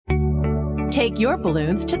Take your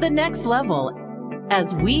balloons to the next level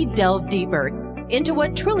as we delve deeper into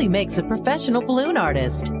what truly makes a professional balloon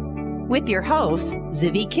artist. With your host,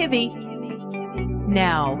 Zivi Kivi.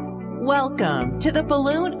 Now, welcome to the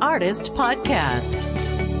Balloon Artist Podcast.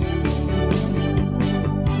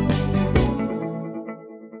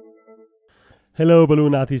 Hello,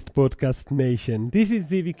 Balloon Artist Podcast Nation. This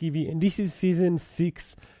is Zivi Kivi, and this is Season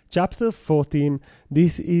 6, Chapter 14.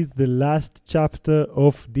 This is the last chapter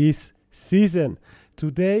of this season.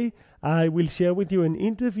 Today, I will share with you an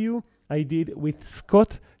interview I did with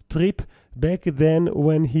Scott Tripp back then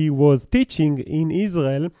when he was teaching in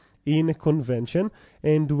Israel in a convention,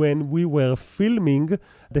 and when we were filming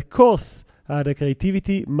the course, the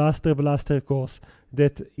Creativity Master Blaster course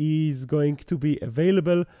that is going to be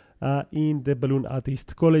available in the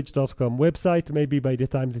balloonartistcollege.com website. Maybe by the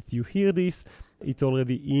time that you hear this, it's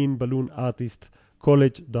already in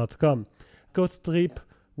balloonartistcollege.com. Scott Tripp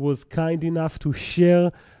was kind enough to share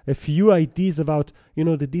a few ideas about,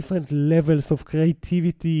 the different levels of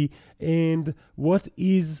creativity and what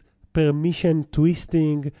is permission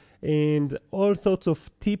twisting and all sorts of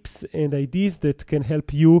tips and ideas that can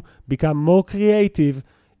help you become more creative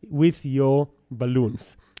with your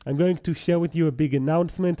balloons. I'm going to share with you a big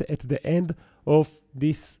announcement at the end of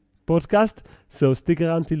this podcast, so stick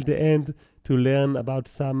around till the end to learn about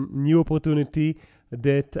some new opportunity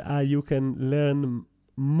that you can learn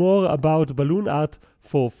more about balloon art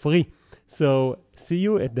for free. So see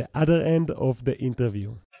you at the other end of the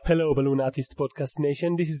interview. Hello, Balloon Artist Podcast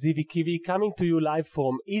Nation. This is Zivi Kivi coming to you live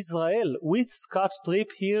from Israel with Scott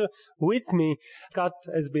Tripp here with me. Scott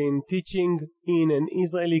has been teaching in an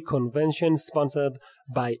Israeli convention sponsored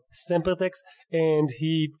by Sempertex, and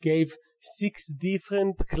he gave 6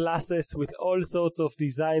 different classes with all sorts of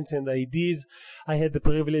designs and ideas. I had the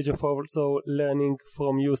privilege of also learning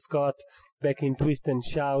from you, Scott, back in Twist and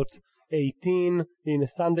Shout 18 in a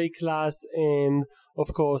Sunday class, and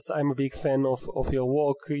of course I'm a big fan of your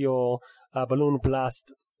work. Your Balloon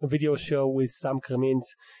Blast video show with Sam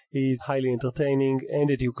Kremins is highly entertaining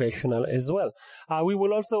and educational as well. We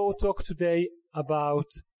will also talk today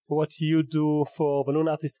about what you do for Balloon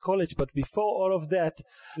Artist College, but before all of that,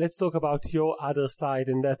 let's talk about your other side,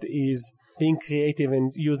 and that is being creative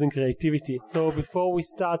and using creativity. So before we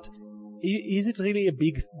start, is it really a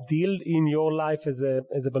big deal in your life as a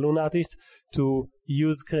balloon artist to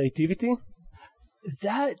use creativity?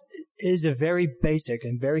 That is a very basic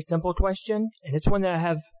and very simple question, and it's one that I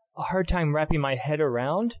have a hard time wrapping my head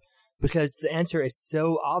around because the answer is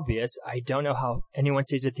so obvious. I don't know how anyone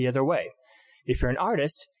sees it the other way. If you're an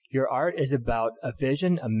artist, your art is about a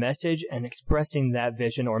vision, a message, and expressing that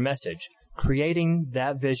vision or message. Creating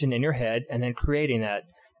that vision in your head and then creating that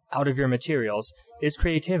out of your materials is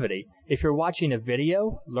creativity. If you're watching a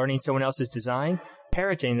video, learning someone else's design,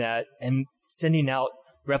 parroting that, and sending out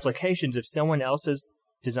replications of someone else's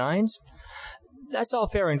designs, that's all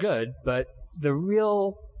fair and good, but the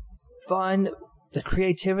real fun, the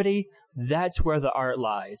creativity, that's where the art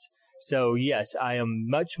lies. So yes, I am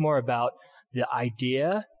much more about the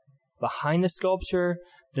idea behind the sculpture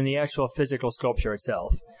than the actual physical sculpture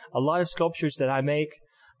itself. A lot of sculptures that I make,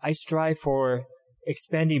 I strive for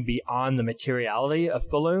expanding beyond the materiality of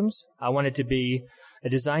balloons. I want it to be a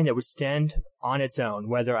design that would stand on its own,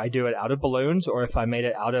 whether I do it out of balloons or if I made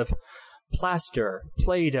it out of plaster,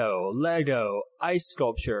 Play-Doh, Lego, ice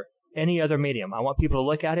sculpture, any other medium. I want people to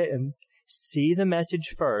look at it and see the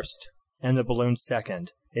message first and the balloon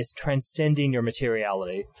second. It's transcending your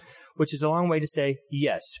materiality, which is a long way to say,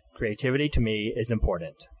 yes, creativity to me is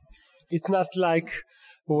important. It's not like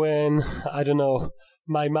when,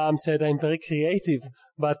 my mom said I'm very creative,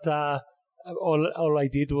 but all I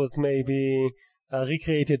did was maybe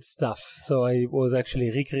recreated stuff. So I was actually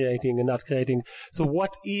recreating and not creating. So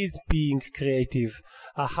what is being creative?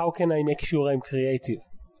 How can I make sure I'm creative?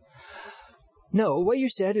 No, what you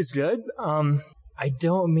said is good. I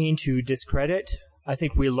don't mean to discredit. I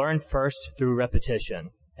think we learn first through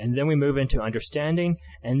repetition, and then we move into understanding,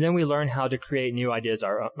 and then we learn how to create new ideas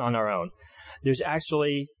on our own. There's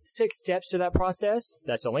actually 6 steps to that process.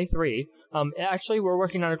 That's only 3. Actually, we're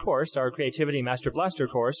working on a course, our Creativity Master Blaster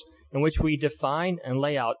course, in which we define and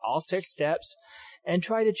lay out all 6 steps and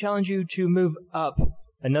try to challenge you to move up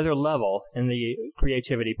another level in the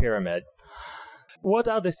creativity pyramid. What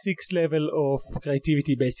are the 6 levels of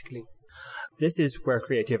creativity, basically? This is where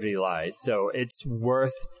creativity lies. So it's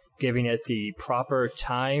worth giving it the proper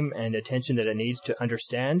time and attention that it needs to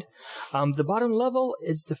understand. The bottom level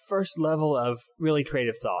is the first level of really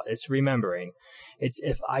creative thought. It's remembering. It's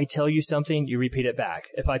if I tell you something, you repeat it back.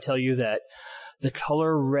 If I tell you that the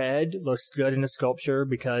color red looks good in a sculpture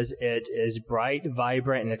because it is bright,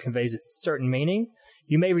 vibrant, and it conveys a certain meaning,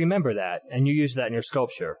 you may remember that, and you use that in your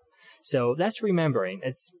sculpture. So that's remembering.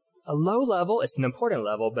 It's a low level. It's an important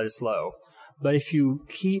level, but it's low. But if you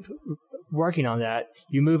keep working on that,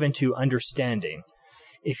 you move into understanding.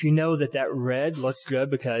 If you know that that red looks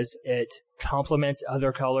good because it complements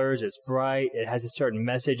other colors, it's bright, it has a certain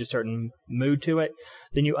message, a certain mood to it,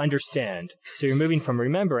 then you understand. So you're moving from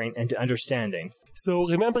remembering into understanding. So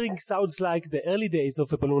remembering sounds like the early days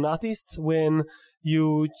of a balloon artist when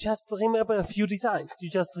you just remember a few designs.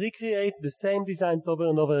 You just recreate the same designs over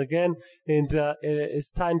and over again, and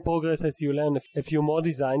as time progresses, you learn a few more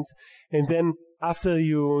designs, and then after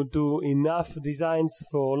you do enough designs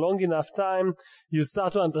for long enough time, you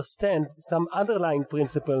start to understand some underlying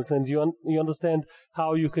principles, and you understand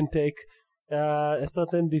how you can take a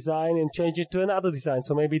certain design and change it to another design.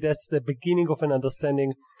 So maybe that's the beginning of an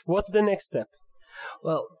understanding. What's the next step?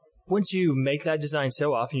 Well, once you make that design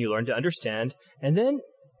so often, you learn to understand, and then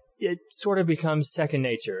it sort of becomes second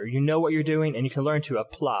nature. You know what you're doing, and you can learn to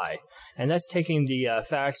apply. And that's taking the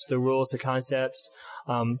facts, the rules, the concepts.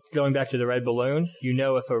 Going back to the red balloon, you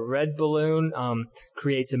know if a red balloon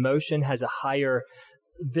creates emotion, has a higher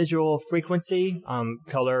visual frequency,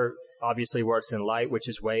 color obviously works in light, which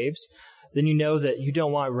is waves, then you know that you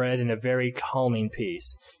don't want red in a very calming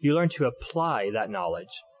piece. You learn to apply that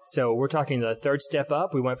knowledge. So we're talking the third step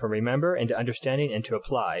up. We went from remember into understanding and to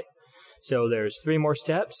apply. So there's 3 more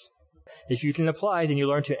steps. If you can apply, then you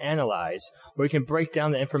learn to analyze, where you can break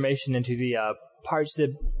down the information into the parts that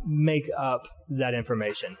make up that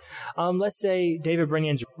information. Let's say David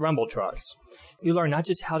Brinion's rumble trucks. You learn not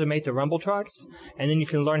just how to make the rumble trucks, and then you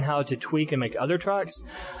can learn how to tweak and make other trucks.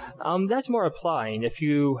 That's more applying. If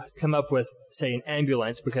you come up with, say, an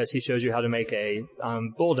ambulance because he shows you how to make a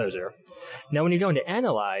bulldozer. Now, when you're going to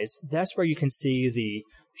analyze, that's where you can see the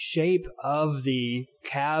shape of the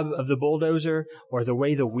cab of the bulldozer or the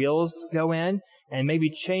way the wheels go in, and maybe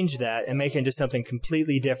change that and make it into something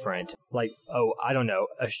completely different, like,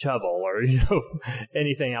 a shovel or,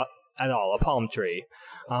 anything at all, a palm tree.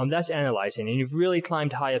 That's analyzing, and you've really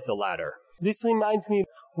climbed high up the ladder. This reminds me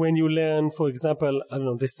when you learn, for example,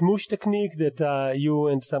 the smoosh technique that you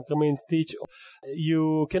and Sam Kramins teach.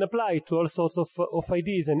 You can apply it to all sorts of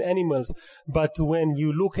ideas and animals, but when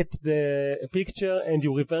you look at the picture and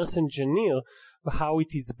you reverse engineer how it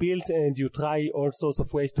is built and you try all sorts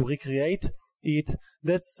of ways to recreate it,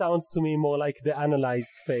 that sounds to me more like the analyze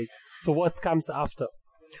phase. So what comes after?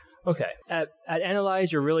 Okay. At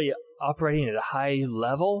analyze, you're really operating at a high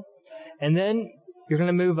level, and then you're going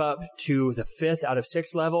to move up to the 5th out of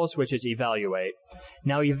 6 levels, which is evaluate.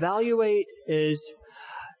 Now, evaluate is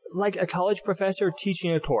like a college professor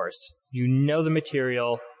teaching a course. You know the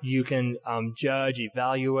material, you can judge,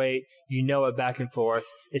 evaluate, you know it back and forth.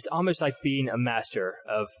 It's almost like being a master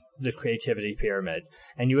of the creativity pyramid.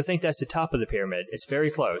 And you would think that's the top of the pyramid. It's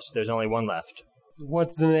very close. There's only one left.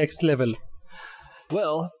 What's the next level?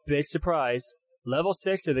 Well, big surprise. Level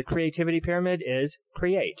 6 of the creativity pyramid is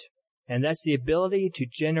create. And that's the ability to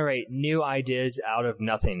generate new ideas out of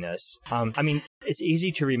nothingness. It's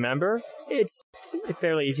easy to remember. It's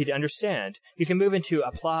fairly easy to understand. You can move into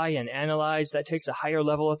apply and analyze. That takes a higher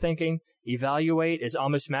level of thinking. Evaluate is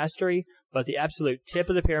almost mastery, but the absolute tip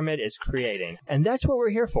of the pyramid is creating. And that's what we're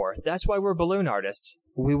here for. That's why we're balloon artists.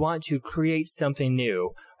 We want to create something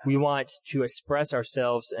new. We want to express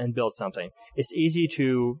ourselves and build something. It's easy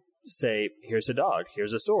to say, here's a dog,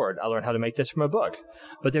 here's a sword, I learned how to make this from a book.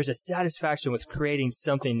 But there's a satisfaction with creating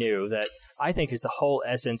something new that I think is the whole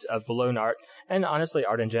essence of balloon art, and honestly,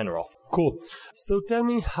 art in general. Cool. So tell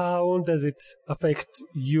me, how does it affect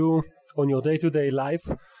you on your day-to-day life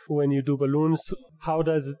when you do balloons? How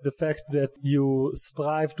does the fact that you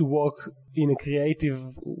strive to work in a creative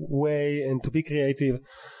way and to be creative,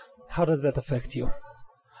 how does that affect you?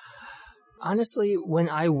 Honestly, when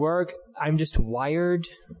I work, I'm just wired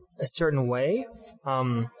a certain way.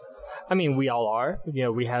 We all are.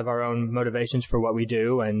 We have our own motivations for what we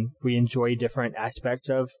do, and we enjoy different aspects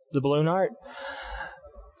of the balloon art.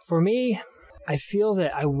 For me, I feel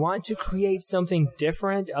that I want to create something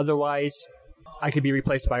different. Otherwise, I could be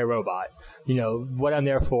replaced by a robot. What I'm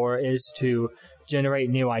there for is to generate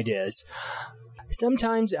new ideas.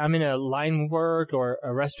 Sometimes I'm in a line work or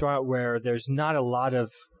a restaurant where there's not a lot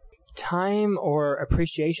of time or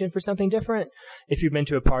appreciation for something different. If you've been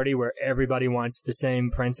to a party where everybody wants the same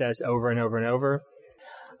princess over and over and over,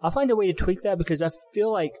 I'll find a way to tweak that, because I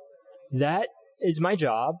feel like that is my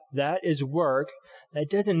job. That is work. That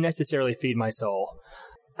doesn't necessarily feed my soul.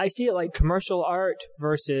 I see it like commercial art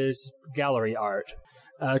versus gallery art.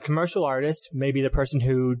 A commercial artist may be the person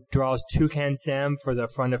who draws Toucan Sam for the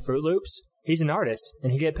front of Fruit Loops. He's an artist,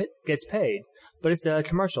 and he gets paid, but it's a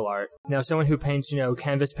commercial art. Now, someone who paints,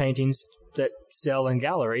 canvas paintings that sell in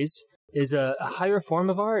galleries is a higher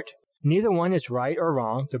form of art. Neither one is right or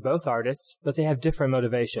wrong. They're both artists, but they have different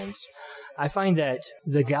motivations. I find that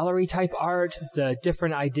the gallery-type art, the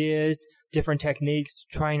different ideas, different techniques,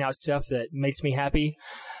 trying out stuff that makes me happy,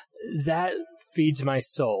 that feeds my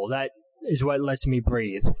soul. That is what lets me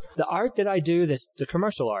breathe. The art that I do, the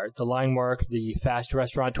commercial art, the line work, the fast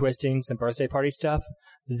restaurant twistings and birthday party stuff,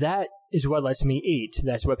 that is what lets me eat.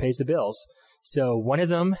 That's what pays the bills. So one of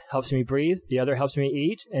them helps me breathe, the other helps me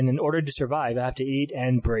eat, and in order to survive, I have to eat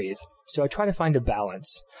and breathe. So I try to find a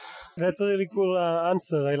balance. That's a really cool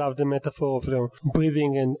answer. I love the metaphor of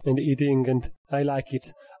breathing and eating, and I like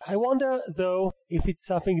it. I wonder, though, if it's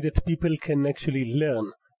something that people can actually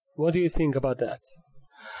learn. What do you think about that?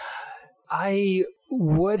 I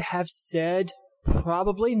would have said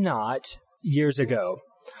probably not years ago,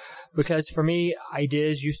 because for me,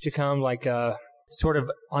 ideas used to come like sort of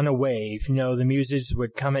on a wave. The muses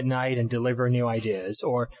would come at night and deliver new ideas,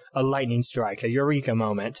 or a lightning strike, a eureka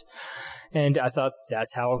moment. And I thought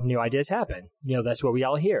that's how new ideas happen. That's what we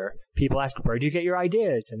all hear. People ask, where do you get your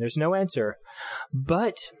ideas? And there's no answer.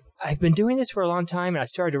 But I've been doing this for a long time, and I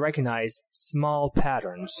started to recognize small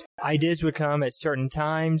patterns. Ideas would come at certain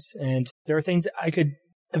times, and there are things I could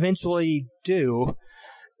eventually do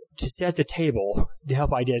to set the table to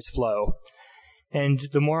help ideas flow. And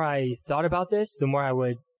the more I thought about this, the more I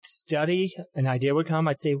would study, an idea would come,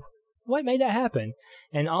 I'd say, what made that happen?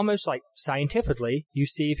 And almost like scientifically, you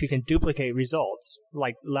see if you can duplicate results,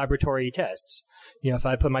 like laboratory tests. If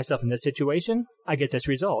I put myself in this situation, I get this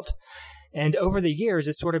result. And over the years,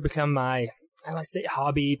 it's sort of become my, I like to say,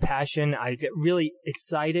 hobby, passion. I get really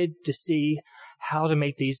excited to see how to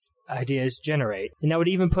make these ideas generate. And I would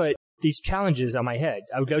even put these challenges on my head.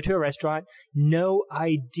 I would go to a restaurant, no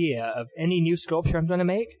idea of any new sculpture I'm going to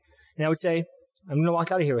make. And I would say, I'm going to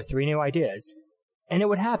walk out of here with 3 new ideas. And it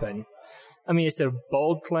would happen. I mean, it's a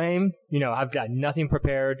bold claim. I've got nothing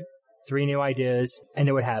prepared, 3 new ideas, and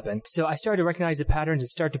it would happen. So I started to recognize the patterns and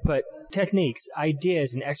start to put techniques,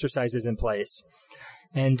 ideas, and exercises in place.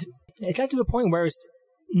 And it got to the point where it's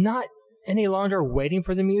not any longer waiting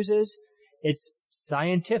for the muses. It's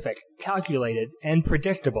scientific, calculated, and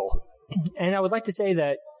predictable. And I would like to say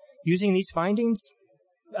that using these findings,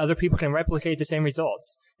 other people can replicate the same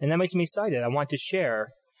results. And that makes me excited. I want to share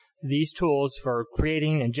these tools for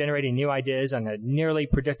creating and generating new ideas on a nearly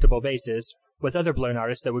predictable basis with other balloon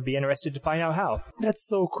artists that would be interested to find out how. That's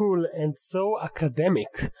so cool and so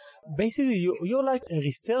academic. Basically, you're like a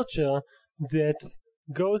researcher that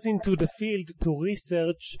goes into the field to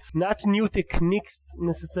research not new techniques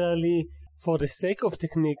necessarily for the sake of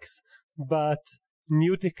techniques, but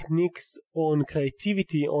new techniques on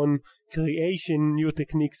creativity, on creation, new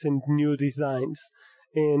techniques and new designs.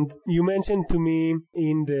 And you mentioned to me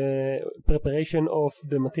in the preparation of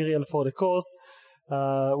the material for the course,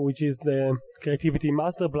 which is the Creativity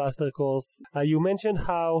Master Blaster course, you mentioned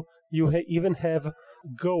how you even have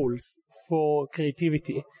goals for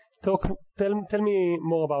creativity. Tell me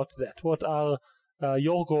more about that. What are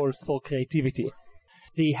your goals for creativity?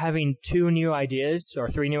 The having 2 new ideas or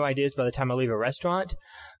 3 new ideas by the time I leave a restaurant,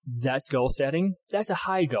 that's goal setting. That's a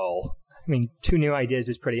high goal. I mean, 2 new ideas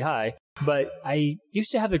is pretty high, but I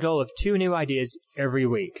used to have the goal of 2 new ideas every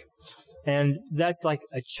week. And that's like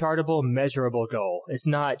a chartable, measurable goal. It's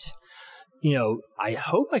not, I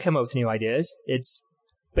hope I come up with new ideas. It's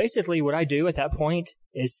basically what I do at that point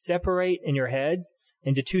is separate in your head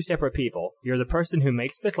into 2 separate people. You're the person who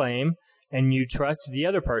makes the claim, and you trust the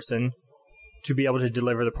other person to be able to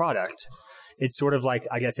deliver the product. It's sort of like,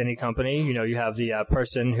 I guess, any company. You have the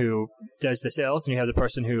person who does the sales, and you have the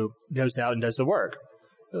person who goes out and does the work,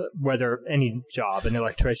 whether any job, an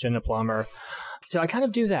electrician, a plumber. So I kind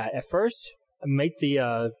of do that. At first, make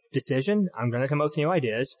the decision, I'm going to come up with new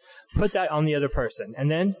ideas, put that on the other person,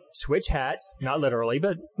 and then switch hats, not literally,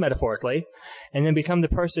 but metaphorically, and then become the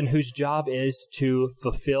person whose job is to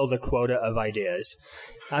fulfill the quota of ideas.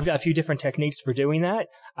 I've got a few different techniques for doing that.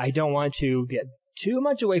 I don't want to get too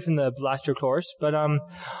much away from the blaster course, but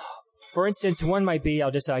for instance, one might be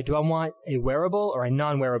I'll decide, do I want a wearable or a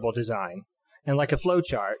non-wearable design? And like a flow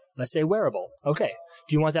chart, let's say wearable. Okay,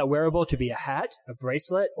 do you want that wearable to be a hat, a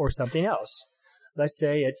bracelet, or something else? Let's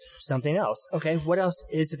say it's something else. Okay, what else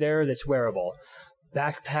is there that's wearable?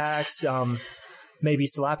 Backpacks, maybe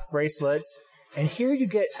slap bracelets. And here you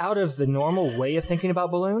get out of the normal way of thinking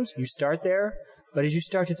about balloons. You start there, but as you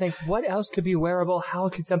start to think, what else could be wearable? How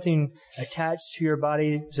could something attach to your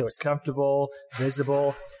body so it's comfortable,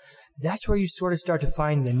 visible? that's where you sort of start to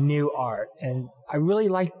find the new art. And I really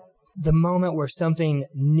like the moment where something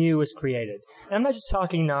new is created. And I'm not just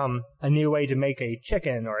talking a new way to make a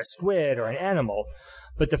chicken or a squid or an animal,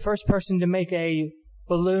 but the first person to make a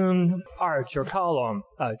balloon arch or column,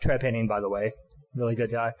 Trev Henning, by the way, really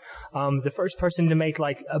good guy. The first person to make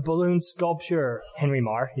like a balloon sculpture, Henry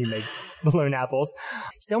Marr, he made balloon apples.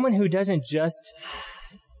 Someone who doesn't just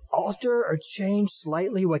alter or change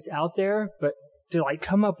slightly what's out there, but to like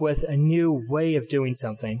come up with a new way of doing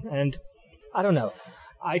something. And I don't know.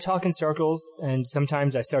 I talk in circles, and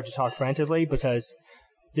sometimes I start to talk frantically because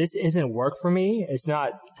this isn't work for me. It's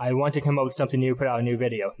not, I want to come up with something new, put out a new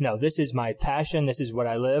video. No, this is my passion. This is what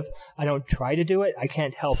I live. I don't try to do it. I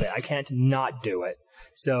can't help it. I can't not do it.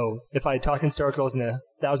 So if I talk in circles in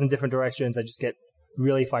 1,000 different directions, I just get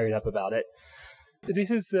really fired up about it.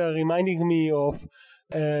 This is reminding me of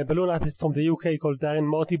a balloon artist from the UK called Darren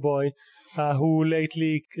Mortiboy, who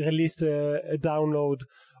lately released a download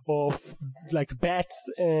of like bats,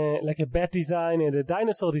 like a bat design and a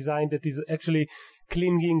dinosaur design that is actually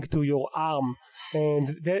clinging to your arm. And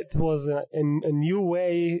that was a new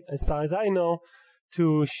way, as far as I know,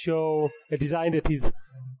 to show a design that is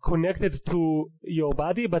connected to your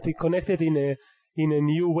body, but it connected in a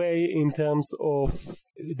new way in terms of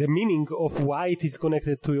the meaning of why it is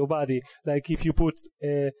connected to your body. Like if you put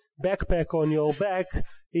a backpack on your back,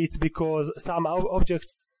 it's because some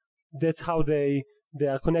objects, that's how they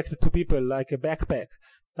are connected to people, like a backpack.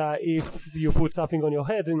 If you put something on your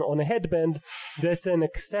head, on a headband, that's an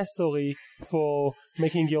accessory for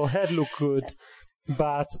making your head look good.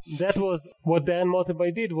 But that was what Darren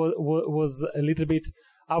Mortiboy did, was a little bit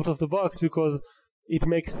out of the box, because it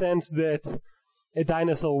makes sense that a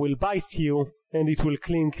dinosaur will bite you and it will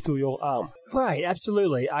cling to your arm. Right,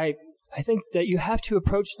 absolutely. I think that you have to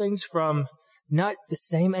approach things from not the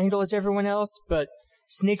same angle as everyone else, but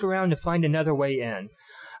sneak around to find another way in.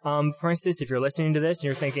 For instance, if you're listening to this and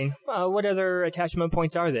you're thinking, what other attachment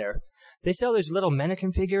points are there? They sell those little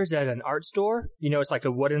mannequin figures at an art store. You know, it's like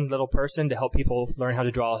a wooden little person to help people learn how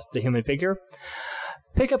to draw the human figure.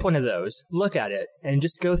 Pick up one of those, look at it, and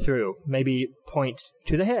just go through. Maybe point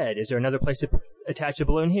to the head. Is there another place to attach a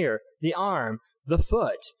balloon here? The arm, the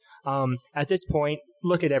foot. At this point,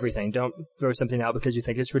 look at everything. Don't throw something out because you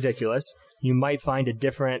think it's ridiculous. You might find a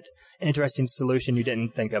different, interesting solution you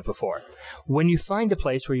didn't think of before. When you find a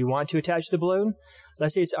place where you want to attach the balloon,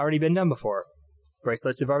 let's say it's already been done before.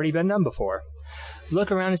 Bracelets have already been done before.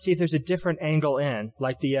 Look around and see if there's a different angle in,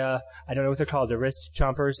 like the, I don't know what they're called, the wrist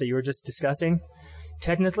chompers that you were just discussing.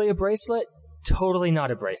 Technically a bracelet, totally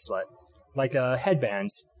not a bracelet. Like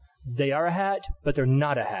headbands, they are a hat, but they're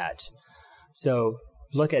not a hat. So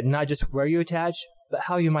look at not just where you attach, but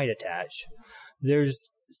how you might attach.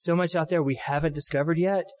 There's so much out there we haven't discovered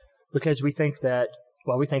yet because we think that,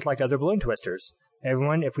 well, we think like other balloon twisters.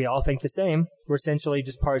 Everyone, if we all think the same, we're essentially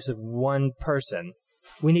just parts of one person.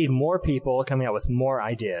 We need more people coming out with more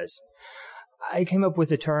ideas. I came up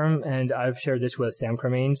with a term, and I've shared this with Sam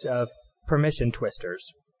Cremines, of permission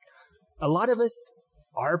twisters. A lot of us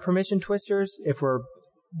are permission twisters if we're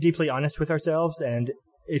deeply honest with ourselves, and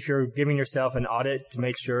if you're giving yourself an audit to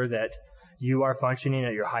make sure that you are functioning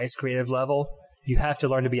at your highest creative level, you have to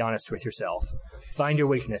learn to be honest with yourself. Find your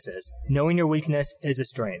weaknesses. Knowing your weakness is a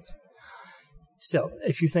strength. So,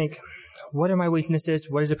 if you think, what are my weaknesses?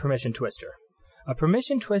 What is a permission twister? A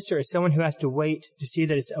permission twister is someone who has to wait to see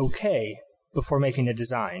that it's okay before making a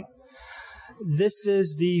design. This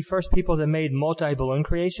is the first people that made multi-balloon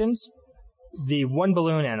creations. The one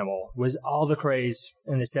balloon animal was all the craze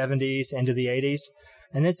in the 70s, into the 80s,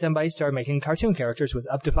 and then somebody started making cartoon characters with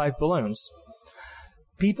up to 5 balloons.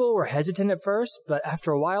 People were hesitant at first, but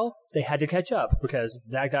after a while, they had to catch up, because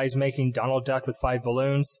that guy's making Donald Duck with 5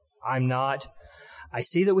 balloons. I'm not. I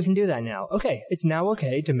see that we can do that now. Okay, it's now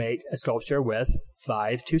okay to make a sculpture with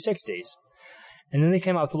 5 260s. And then they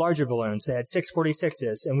came out with larger balloons. They had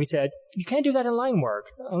 646s, and we said, you can't do that in line work.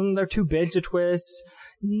 They're too big to twist.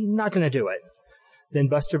 Not going to do it. Then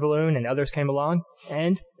Buster Balloon and others came along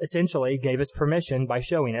and essentially gave us permission by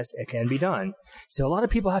showing us it can be done. So a lot of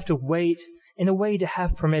people have to wait in a way to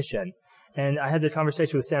have permission. And I had the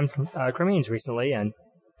conversation with Sam Cremines recently and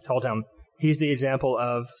told him he's the example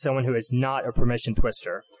of someone who is not a permission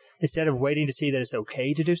twister. Instead of waiting to see that it's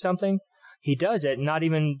okay to do something, he does it, not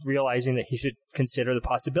even realizing that he should consider the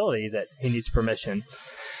possibility that he needs permission.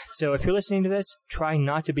 So if you're listening to this, try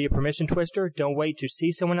not to be a permission twister. Don't wait to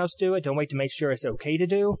see someone else do it. Don't wait to make sure it's okay to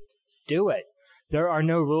do. Do it. There are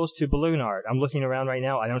no rules to balloon art. I'm looking around right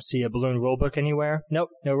now. I don't see a balloon rule book anywhere. Nope,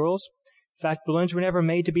 no rules. In fact, balloons were never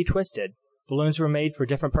made to be twisted. Balloons were made for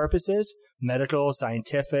different purposes, medical,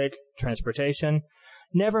 scientific, transportation,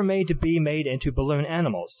 never made to be made into balloon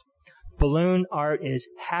animals. Balloon art is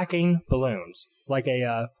hacking balloons, like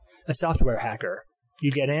a software hacker.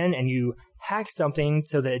 You get in and you hack something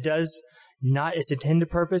so that it does not its intended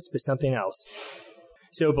purpose, but something else.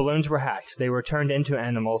 So balloons were hacked. They were turned into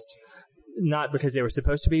animals, not because they were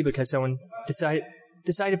supposed to be, because someone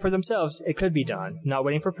decided for themselves it could be done, not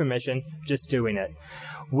waiting for permission, just doing it.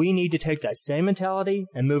 We need to take that same mentality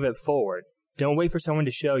and move it forward. Don't wait for someone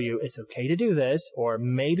to show you it's okay to do this, or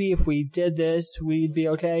maybe if we did this, we'd be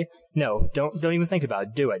okay. No, don't even think about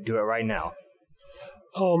it. Do it. Do it right now.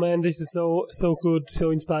 Oh man, this is so good, so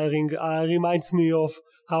inspiring. Reminds me of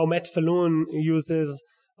how Matt Falloon uses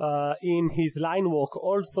in his line work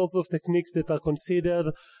all sorts of techniques that are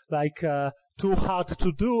considered like too hard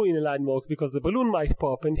to do in a line work because the balloon might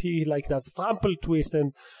pop, and he like does Frample twist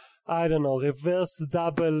and I don't know, reverse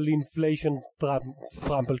double inflation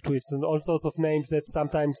Frample twist and all sorts of names that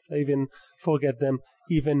sometimes I even forget them,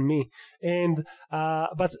 even me. And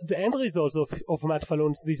but the end results of Matt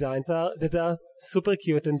Falloon's designs are super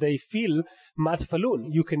cute and they feel Matt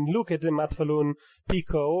Falloon. You can look at the Matt Falloon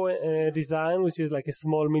Pico design, which is like a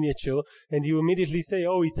small miniature, and you immediately say,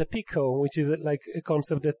 oh, it's a Pico, which is like a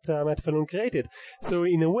concept that Matt Falloon created. So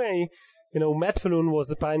in a way, Matt Falloon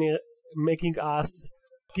was a pioneer,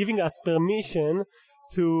 giving us permission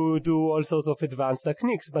to do all sorts of advanced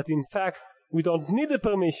techniques. But in fact, we don't need the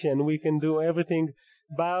permission. We can do everything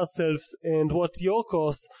by ourselves. And what your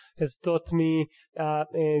course has taught me,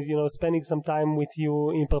 and, spending some time with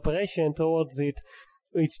you in preparation towards it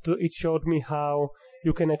showed me how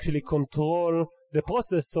you can actually control the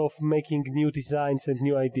process of making new designs and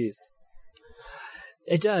new ideas.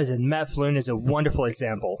 It does, and Matt Falloon is a wonderful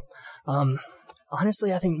example.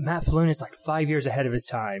 Honestly, I think Matt Falloon is like 5 years ahead of his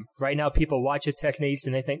time. Right now, people watch his techniques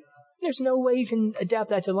and they think, there's no way you can adapt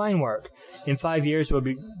that to line work. In 5 years,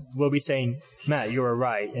 we'll be saying, Matt, you were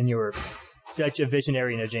right, and you were such a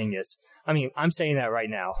visionary and a genius. I mean, I'm saying that right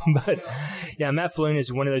now. But yeah, Matt Falloon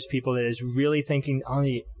is one of those people that is really thinking on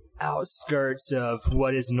the outskirts of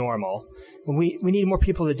what is normal. We need more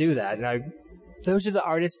people to do that. And those are the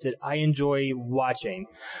artists that I enjoy watching.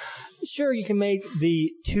 Sure, you can make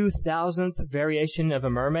the 2000th variation of a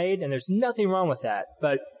mermaid, and there's nothing wrong with that.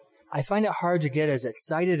 But I find it hard to get as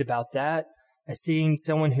excited about that as seeing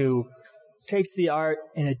someone who takes the art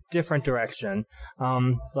in a different direction.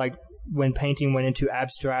 Like when painting went into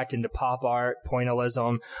abstract, into pop art,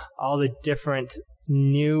 pointillism, all the different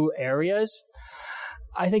new areas.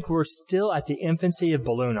 I think we're still at the infancy of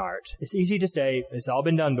balloon art. It's easy to say it's all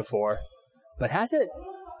been done before, but has it?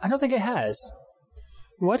 I don't think it has.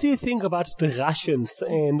 What do you think about the Russians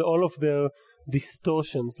and all of their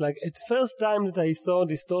distortions? Like, at first time that I saw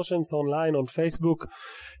distortions online on Facebook,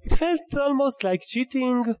 it felt almost like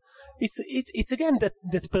cheating. It's again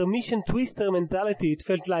that permission twister mentality. It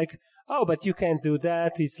felt like, oh, but you can't do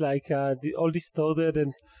that. It's like all distorted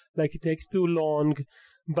and like it takes too long.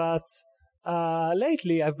 But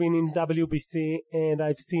lately I've been in WBC and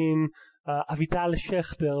I've seen Avital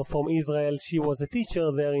Schechter from Israel. She was a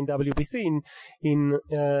teacher there in WBC in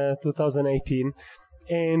 2018,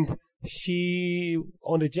 and she,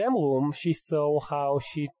 on the jam room, she saw how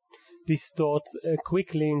she distorts a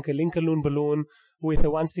quick link, a Lincoln balloon with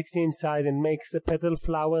a 160 inside and makes a petal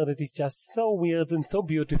flower that is just so weird and so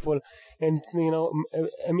beautiful. And,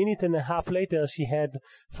 a minute and a half later, she had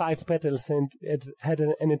 5 petals and it had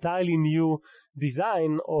an entirely new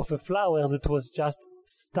design of a flower that was just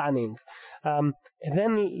stunning. And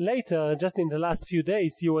then later, just in the last few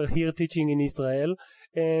days, you were here teaching in Israel,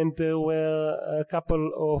 and there were a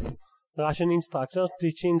couple of Russian instructors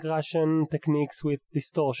teaching Russian techniques with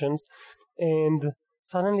distortions, and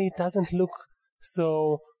suddenly it doesn't look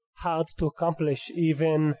so hard to accomplish,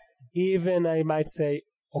 even I might say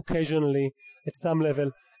occasionally at some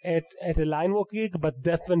level at a line work gig, but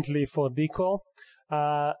definitely for decor.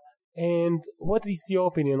 And what is your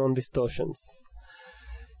opinion on distortions?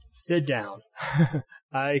 Sit down.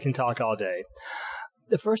 I can talk all day.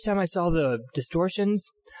 The first time I saw the distortions,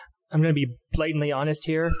 I'm going to be blatantly honest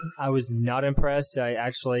here, I was not impressed. I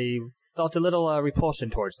actually felt a little repulsion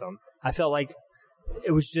towards them. I felt like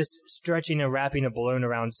it was just stretching and wrapping a balloon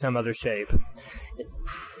around some other shape.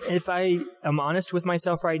 If I am honest with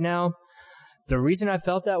myself right now, the reason I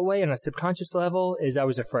felt that way on a subconscious level is I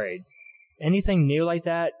was afraid. Anything new like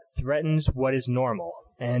that threatens what is normal.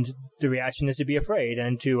 And the reaction is to be afraid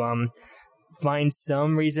and to find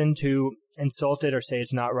some reason to insult it or say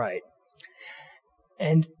it's not right.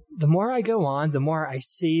 And the more I go on, the more I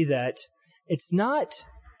see that it's not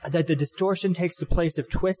that the distortion takes the place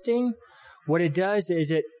of twisting. What it does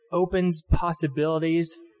is it opens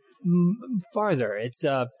possibilities farther. It's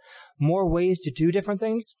more ways to do different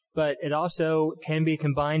things, but it also can be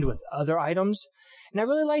combined with other items. And I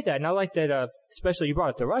really like that. And I like that, especially you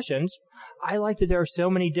brought up the Russians. I like that there are so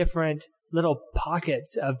many different little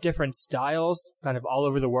pockets of different styles kind of all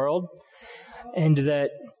over the world. And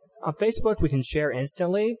that on Facebook we can share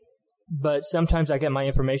instantly, but sometimes I get my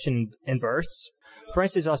information in bursts. For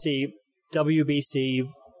instance, I'll see WBC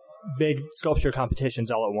big sculpture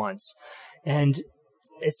competitions all at once. And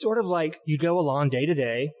it's sort of like you go along day to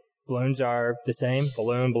day. Balloons are the same,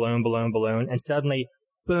 balloon, balloon, balloon, balloon. And suddenly,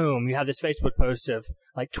 boom, you have this Facebook post of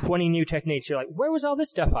like 20 new techniques. You're like, where was all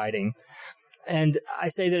this stuff hiding? And I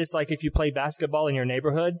say that it's like if you play basketball in your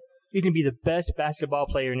neighborhood, you can be the best basketball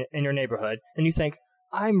player in your neighborhood. And you think,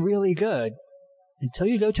 I'm really good. Until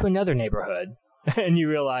you go to another neighborhood and you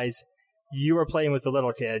realize you are playing with the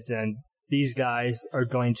little kids and these guys are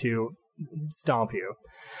going to stomp you.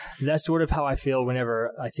 That's sort of how I feel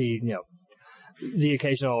whenever I see, the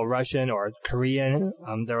occasional Russian or Korean.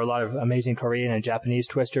 There are a lot of amazing Korean and Japanese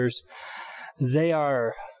twisters. They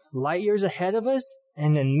are light years ahead of us,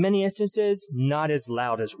 and in many instances, not as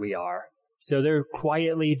loud as we are. So they're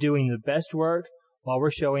quietly doing the best work while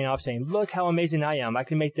we're showing off saying, look how amazing I am. I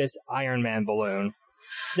can make this Iron Man balloon.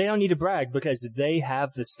 They don't need to brag because they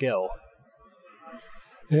have the skill.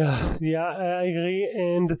 Yeah, I agree.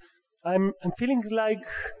 And I'm feeling like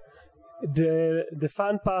the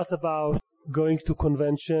fun part about going to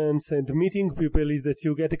conventions and meeting people is that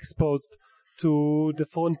you get exposed to the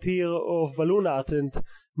frontier of balloon art and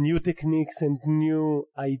new techniques and new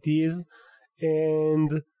ideas.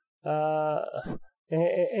 And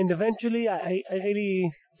eventually I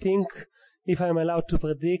really think, if I'm allowed to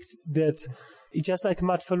predict, that just like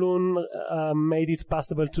Matt Falloon made it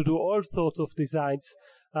possible to do all sorts of designs,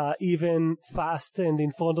 even fast and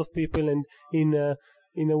in front of people and in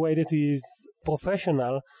a way that is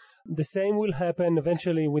professional, the same will happen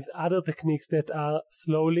eventually with other techniques that are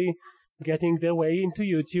slowly getting their way into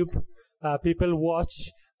YouTube. People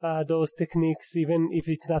watch those techniques even if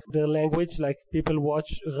it's not their language, like people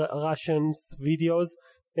watch Russians videos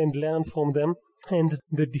and learn from them, and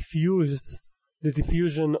the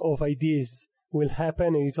diffusion of ideas will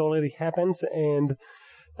happen, and it already happens, and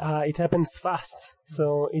it happens fast.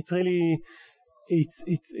 So it's really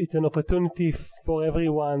it's an opportunity for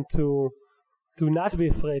everyone to not be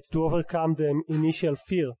afraid, to overcome the initial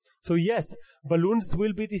fear. So yes, balloons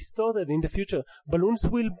will be distorted in the future. Balloons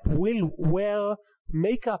will wear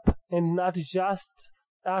makeup and not just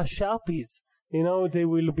Sharpies. They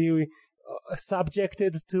will be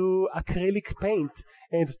subjected to acrylic paint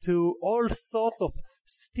and to all sorts of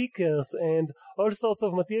stickers, and all sorts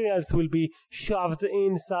of materials will be shoved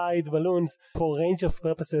inside balloons for a range of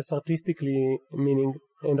purposes, artistic meanings.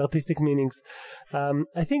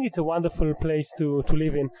 I think it's a wonderful place to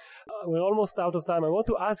live in. We're almost out of time. I want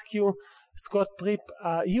to ask you, Scott Tripp,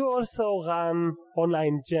 you also run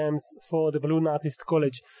online jams for the Balloon Artist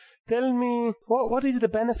College. Tell me, what is the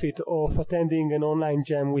benefit of attending an online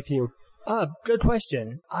jam with you? Good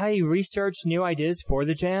question. I research new ideas for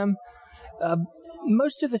the jam.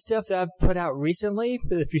 Most of the stuff that I've put out recently,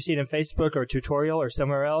 if you see it on Facebook or a tutorial or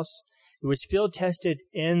somewhere else, it was field tested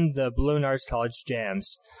in the Balloon Arts College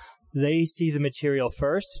jams. They see the material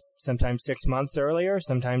first, sometimes 6 months earlier,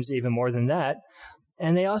 sometimes even more than that.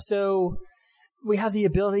 And we have the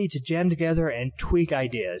ability to jam together and tweak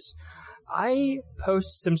ideas. I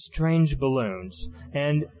post some strange balloons,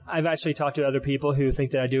 and I've actually talked to other people who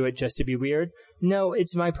think that I do it just to be weird. No,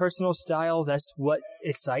 it's my personal style. That's what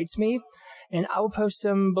excites me. And I will post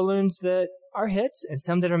some balloons that are hits and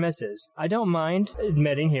some that are misses. I don't mind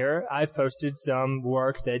admitting here, I've posted some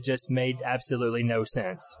work that just made absolutely no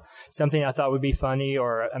sense. Something I thought would be funny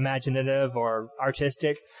or imaginative or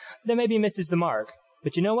artistic that maybe misses the mark.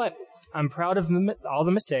 But you know what? I'm proud of all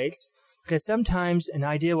the mistakes, because sometimes an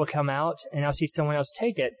idea will come out and I'll see someone else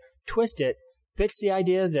take it, twist it, fix the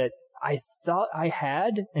idea that I thought I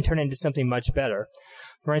had, and turn it into something much better.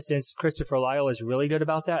 For instance, Christopher Lyle is really good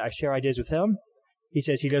about that. I share ideas with him. He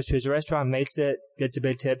says he goes to his restaurant, makes it, gets a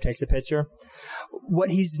big tip, takes a picture. What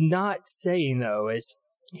he's not saying, though, is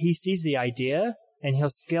he sees the idea and he'll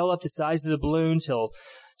scale up the size of the balloons. He'll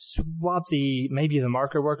swap maybe the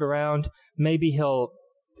marker work around. Maybe he'll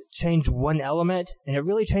change one element, and it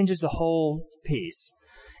really changes the whole piece.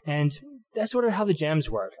 And that's sort of how the jams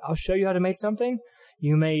work. I'll show you how to make something.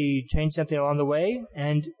 You may change something along the way,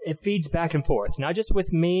 and it feeds back and forth, not just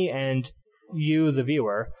with me and you, the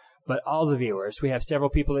viewer, but all the viewers. We have several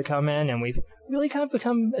people that come in, and we've really kind of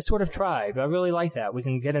become a sort of tribe. I really like that. We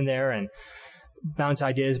can get in there and bounce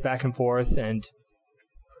ideas back and forth, and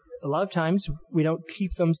a lot of times we don't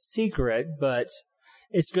keep them secret, but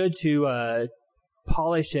it's good to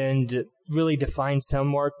polish and really define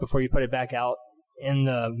some work before you put it back out in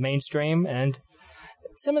the mainstream. And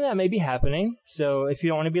some of that may be happening. So if you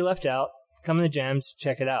don't want to be left out, come in the jams,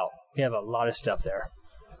 check it out. We have a lot of stuff there.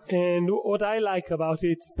 And what I like about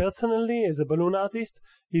it personally as a balloon artist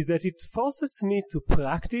is that it forces me to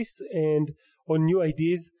practice and on new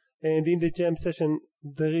ideas. And in the jam session,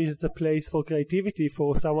 there is a place for creativity,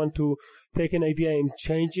 for someone to take an idea and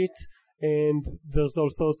change it. And there's all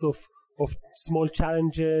sorts of small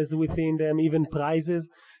challenges within them, even prizes.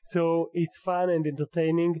 So it's fun and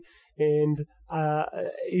entertaining. And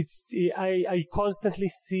I constantly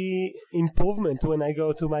see improvement when I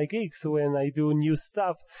go to my gigs, when I do new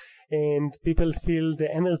stuff, and people feel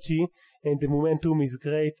the energy and the momentum is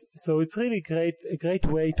great. So it's really a great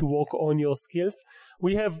way to work on your skills.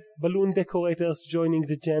 We have balloon decorators joining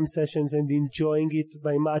the jam sessions and enjoying it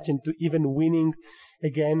by much, and to even winning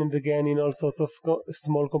again and again in all sorts of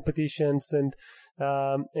small competitions. And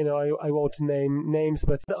I won't name names,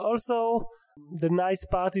 but also the nice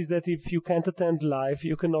part is that if you can't attend live,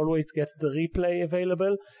 you can always get the replay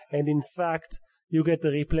available. And in fact, you get the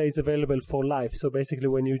replays available for life. So basically,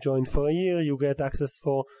 when you join for a year, you get access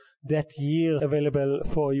for that year available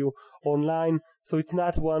for you online. So it's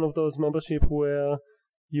not one of those membership where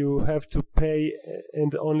you have to pay,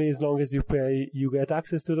 and only as long as you pay, you get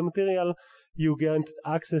access to the material. You get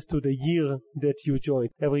access to the year that you join.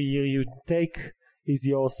 Every year you take is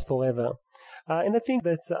yours forever. And I think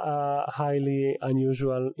that's highly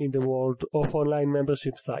unusual in the world of online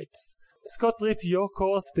membership sites. Scott Tripp, your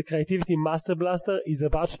course, The Creativity Master Blaster, is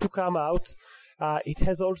about to come out. It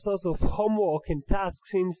has all sorts of homework and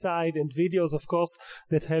tasks inside, and videos, of course,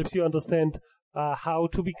 that helps you understand how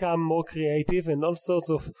to become more creative, and all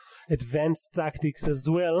sorts of advanced tactics as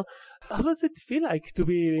well. How does it feel like to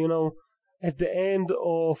be, at the end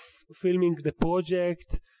of filming the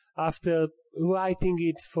project, after writing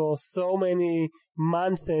it for so many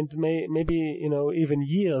months and maybe, even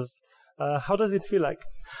years? How does it feel like?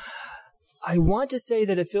 I want to say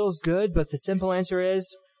that it feels good, but the simple answer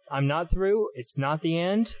is I'm not through. It's not the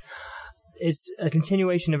end. It's a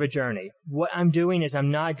continuation of a journey. What I'm doing is I'm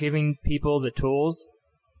not giving people the tools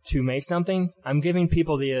to make something. I'm giving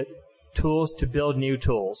people the tools to build new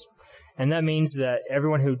tools. And that means that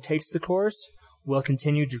everyone who takes the course will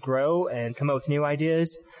continue to grow and come up with new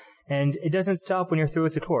ideas. And it doesn't stop when you're through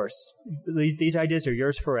with the course. These ideas are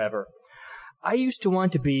yours forever. I used to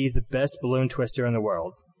want to be the best balloon twister in the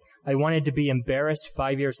world. I wanted to be embarrassed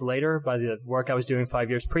 5 years later by the work I was doing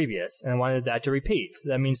 5 years previous, and I wanted that to repeat.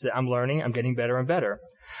 That means that I'm learning, I'm getting better and better.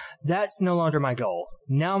 That's no longer my goal.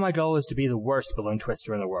 Now my goal is to be the worst balloon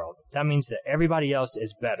twister in the world. That means that everybody else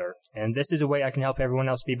is better, and this is a way I can help everyone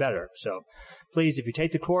else be better. So please, if you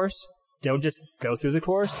take the course, don't just go through the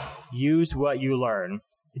course. Use what you learn.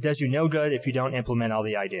 It does you no good if you don't implement all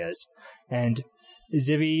the ideas. And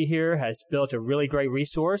Zivi here has built a really great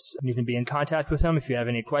resource. You can be in contact with him if you have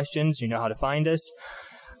any questions. You know how to find us.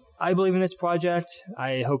 I believe in this project.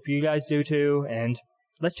 I hope you guys do too. And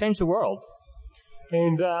let's change the world.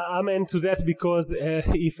 And amen to that, because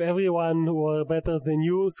if everyone were better than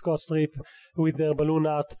you, Scott Tripp, with their balloon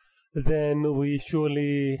art, then we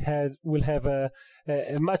surely will have a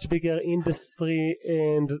much bigger industry,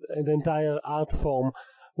 and the entire art form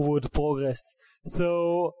would progress.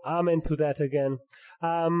 So amen to that again.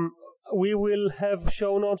 We will have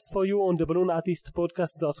show notes for you on the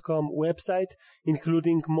balloonartistpodcast.com website,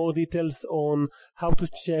 including more details on how to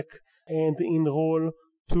check and enroll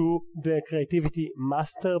to the Creativity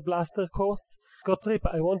Master Blaster course. Scott Tripp,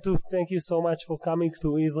 I want to thank you so much for coming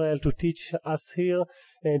to Israel to teach us here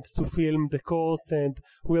and to film the course. And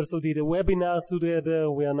we also did a webinar together.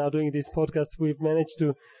 We are now doing this podcast. We've managed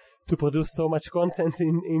to produce so much content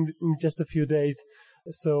in just a few days.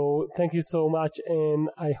 So thank you so much, and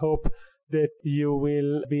I hope that you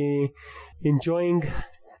will be enjoying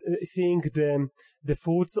seeing the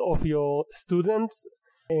fruits of your students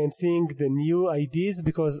and seeing the new ideas,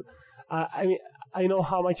 because I know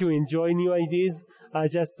how much you enjoy new ideas.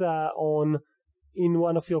 Just in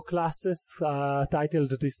one of your classes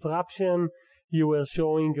titled Disruption, you were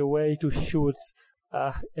showing a way to shoot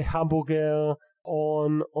a hamburger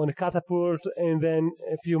on a catapult, and then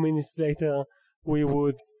a few minutes later we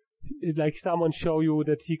would someone show you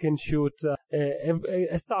that he can shoot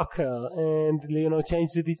a soccer and change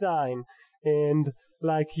the design, and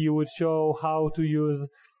you would show how to use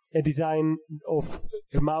a design of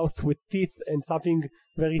a mouth with teeth and something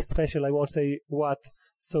very special. I won't say what,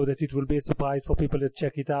 so that it will be a surprise for people that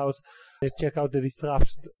check it out, that check out the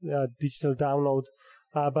Disrupt digital download,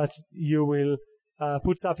 but you will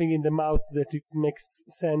put something in the mouth that it makes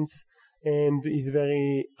sense and is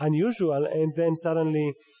very unusual, and then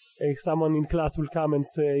suddenly someone in class will come and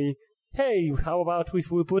say, hey, how about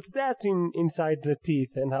if we put that inside the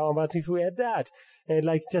teeth, and how about if we add that? And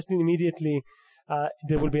like just immediately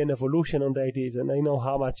there will be an evolution on the ideas, and I know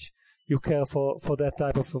how much you care for that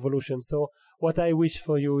type of evolution. So what I wish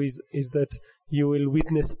for you is that you will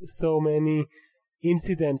witness so many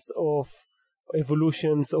incidents of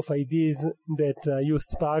evolutions of ideas that you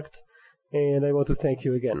sparked, and I want to thank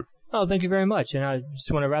you again. Oh, thank you very much. And I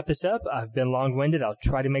just want to wrap this up. I've been long-winded. I'll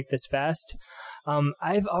try to make this fast.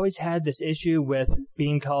 I've always had this issue with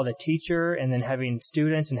being called a teacher and then having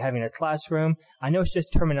students and having a classroom. I know it's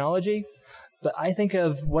just terminology, but I think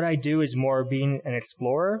of what I do as more being an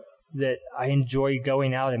explorer, that I enjoy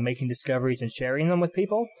going out and making discoveries and sharing them with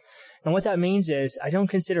people. And what that means is I don't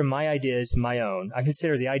consider my ideas my own. I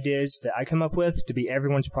consider the ideas that I come up with to be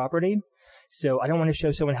everyone's property. So I don't want to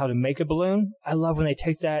show someone how to make a balloon. I love when they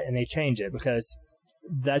take that and they change it, because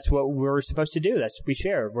that's what we're supposed to do. That's what we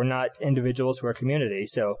share. We're not individuals, we're a community.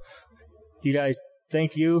 So you guys,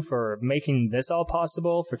 thank you for making this all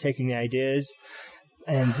possible, for taking the ideas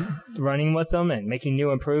and running with them and making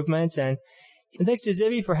new improvements. And thanks to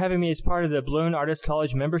Zivi for having me as part of the Balloon Artist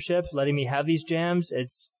College membership, letting me have these jams.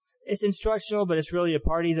 It's instructional, but it's really a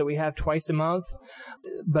party that we have twice a month.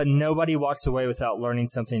 But nobody walks away without learning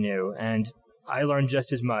something new, and I learned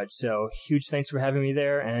just as much. So huge thanks for having me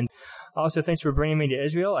there, and also thanks for bringing me to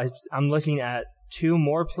Israel. I'm looking at 2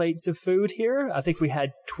 more plates of food here. I think we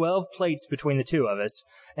had 12 plates between the two of us,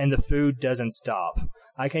 and the food doesn't stop.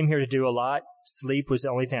 I came here to do a lot. Sleep was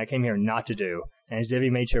the only thing I came here not to do, and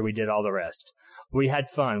Zivi made sure we did all the rest. We had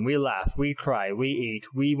fun. We laughed. We cried. We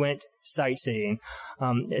ate. We went sightseeing.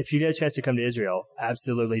 If you get a chance to come to Israel,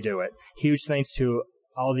 absolutely do it. Huge thanks to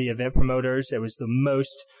all the event promoters. It was the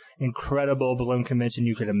most incredible balloon convention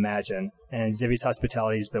you could imagine. And Zivi's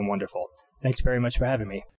hospitality has been wonderful. Thanks very much for having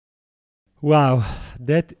me. Wow,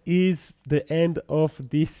 that is the end of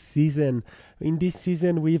this season. In this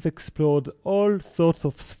season, we've explored all sorts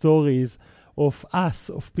of stories of us,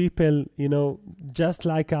 of people, just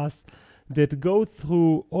like us, that go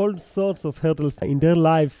through all sorts of hurdles in their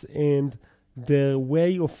lives, and their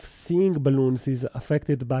way of seeing balloons is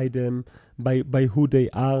affected by them, by who they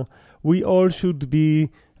are. We all should be,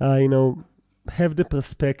 have the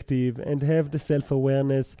perspective and have the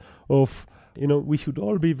self-awareness of, we should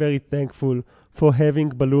all be very thankful for having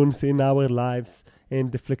balloons in our lives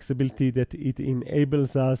and the flexibility that it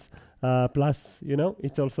enables us. Plus,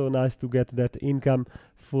 it's also nice to get that income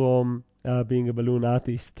from being a balloon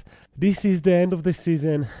artist. This is the end of the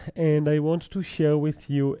season, and I want to share with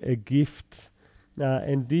you a gift.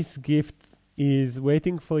 And this gift is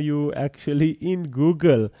waiting for you actually in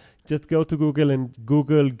Google. Just go to Google and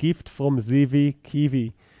Google gift from Zivi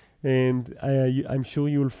Kivi. And I'm sure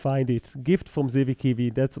you'll find it. Gift from Zivi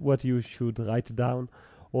Kivi. That's what you should write down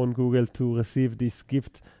on Google to receive this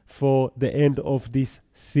gift for the end of this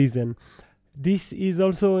season. This is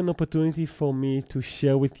also an opportunity for me to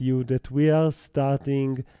share with you that we are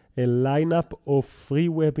starting a lineup of free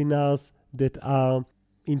webinars that are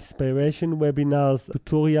inspiration webinars,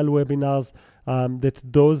 tutorial webinars, that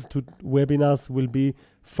those webinars will be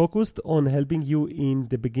focused on helping you in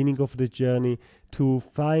the beginning of the journey to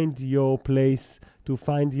find your place, to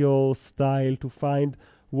find your style, to find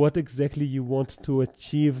what exactly you want to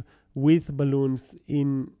achieve with balloons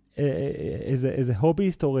as a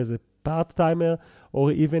hobbyist or as a part-timer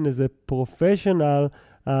or even as a professional,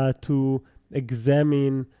 to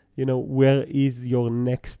examine, where is your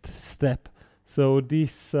next step. So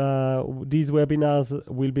these webinars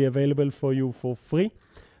will be available for you for free.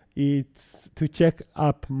 It's to check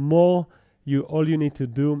up more. All you need to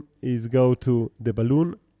do is go to the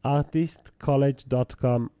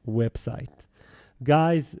balloonartistcollege.com website.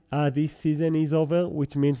 Guys, this season is over,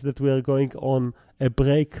 which means that we are going on a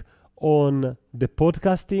break on the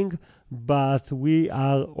podcasting, but we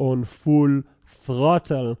are on full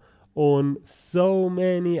throttle on so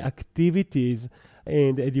many activities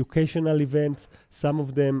and educational events. Some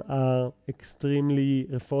of them are extremely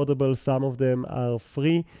affordable, some of them are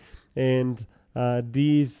free, and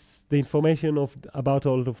the information about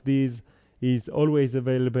all of these is always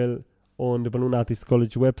available on the Balloon Artist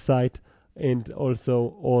College website and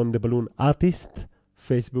also on the Balloon Artist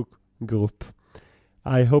Facebook group.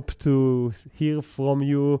 I hope to hear from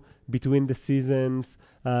you between the seasons.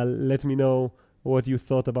 Let me know what you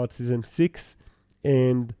thought about season 6,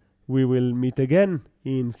 and we will meet again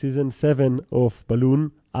in season 7 of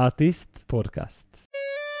Balloon Artist Podcast.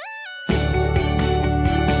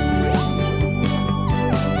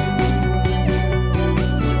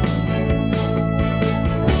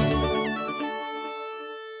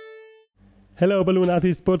 Hello, Balloon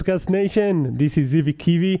Artist Podcast Nation. This is Zivi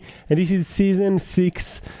Kivi, and this is Season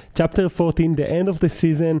 6, Chapter 14, the end of the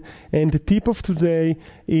season. And the tip of today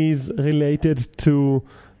is related to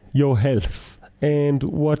your health. And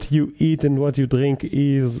what you eat and what you drink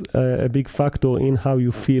is a big factor in how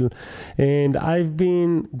you feel. And I've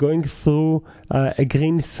been going through a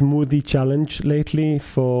green smoothie challenge lately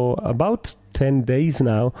for about 10 days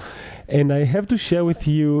now. And I have to share with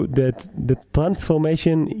you that the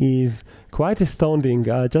transformation is quite astounding.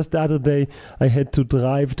 Just the other day, I had to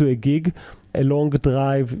drive to a gig, a long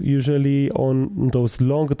drive. Usually on those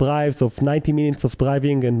long drives of 90 minutes of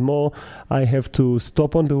driving and more, I have to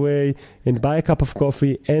stop on the way and buy a cup of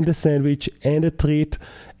coffee and a sandwich and a treat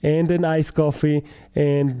and an iced coffee,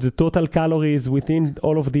 and the total calories within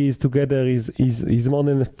all of these together is more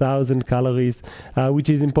than 1,000 calories, which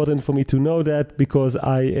is important for me to know that because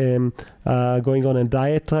I am going on a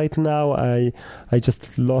diet right now. I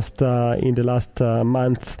just lost in the last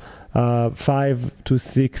month 5 to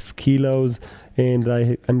 6 kilos, and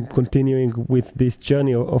I'm continuing with this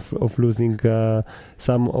journey of losing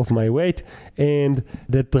some of my weight. And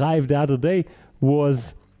the drive the other day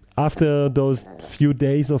was after those few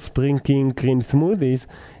days of drinking green smoothies,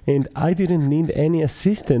 and I didn't need any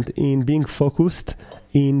assistant in being focused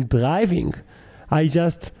in driving. I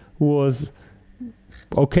just was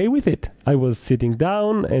okay with it. I was sitting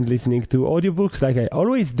down and listening to audiobooks like I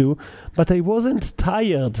always do, but I wasn't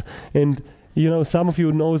tired. And you know, some of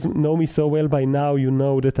you know me so well by now. You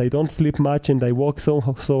know that I don't sleep much and I work so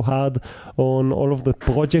hard on all of the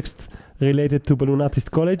projects related to Balloon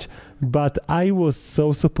Artist College. But I was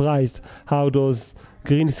so surprised how those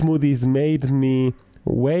green smoothies made me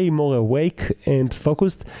way more awake and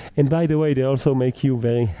focused. And by the way, they also make you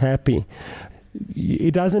very happy.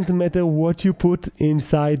 It doesn't matter what you put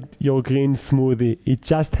inside your green smoothie. It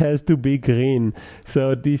just has to be green.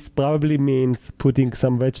 So this probably means putting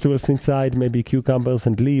some vegetables inside, maybe cucumbers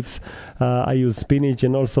and leaves. I use spinach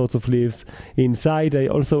and all sorts of leaves inside. I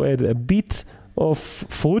also add a bit of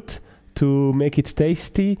fruit to make it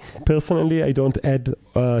tasty. Personally, I don't add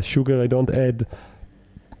sugar, I don't add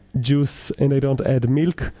juice, and I don't add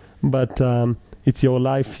milk. But it's your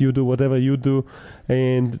life. You do whatever you do.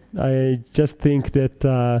 And I just think that,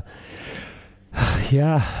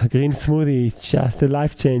 green smoothie is just a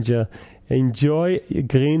life changer. Enjoy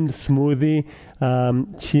green smoothie.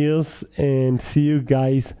 Cheers, and see you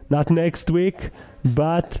guys not next week,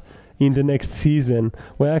 but in the next season.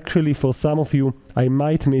 Well, actually, for some of you, I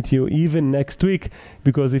might meet you even next week,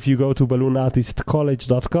 because if you go to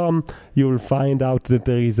balloonartistcollege.com, you'll find out that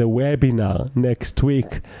there is a webinar next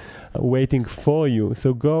week waiting for you.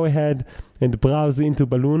 So go ahead and browse into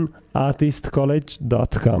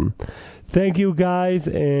balloonartistcollege.com. Thank you guys,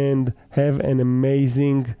 and have an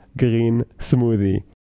amazing green smoothie.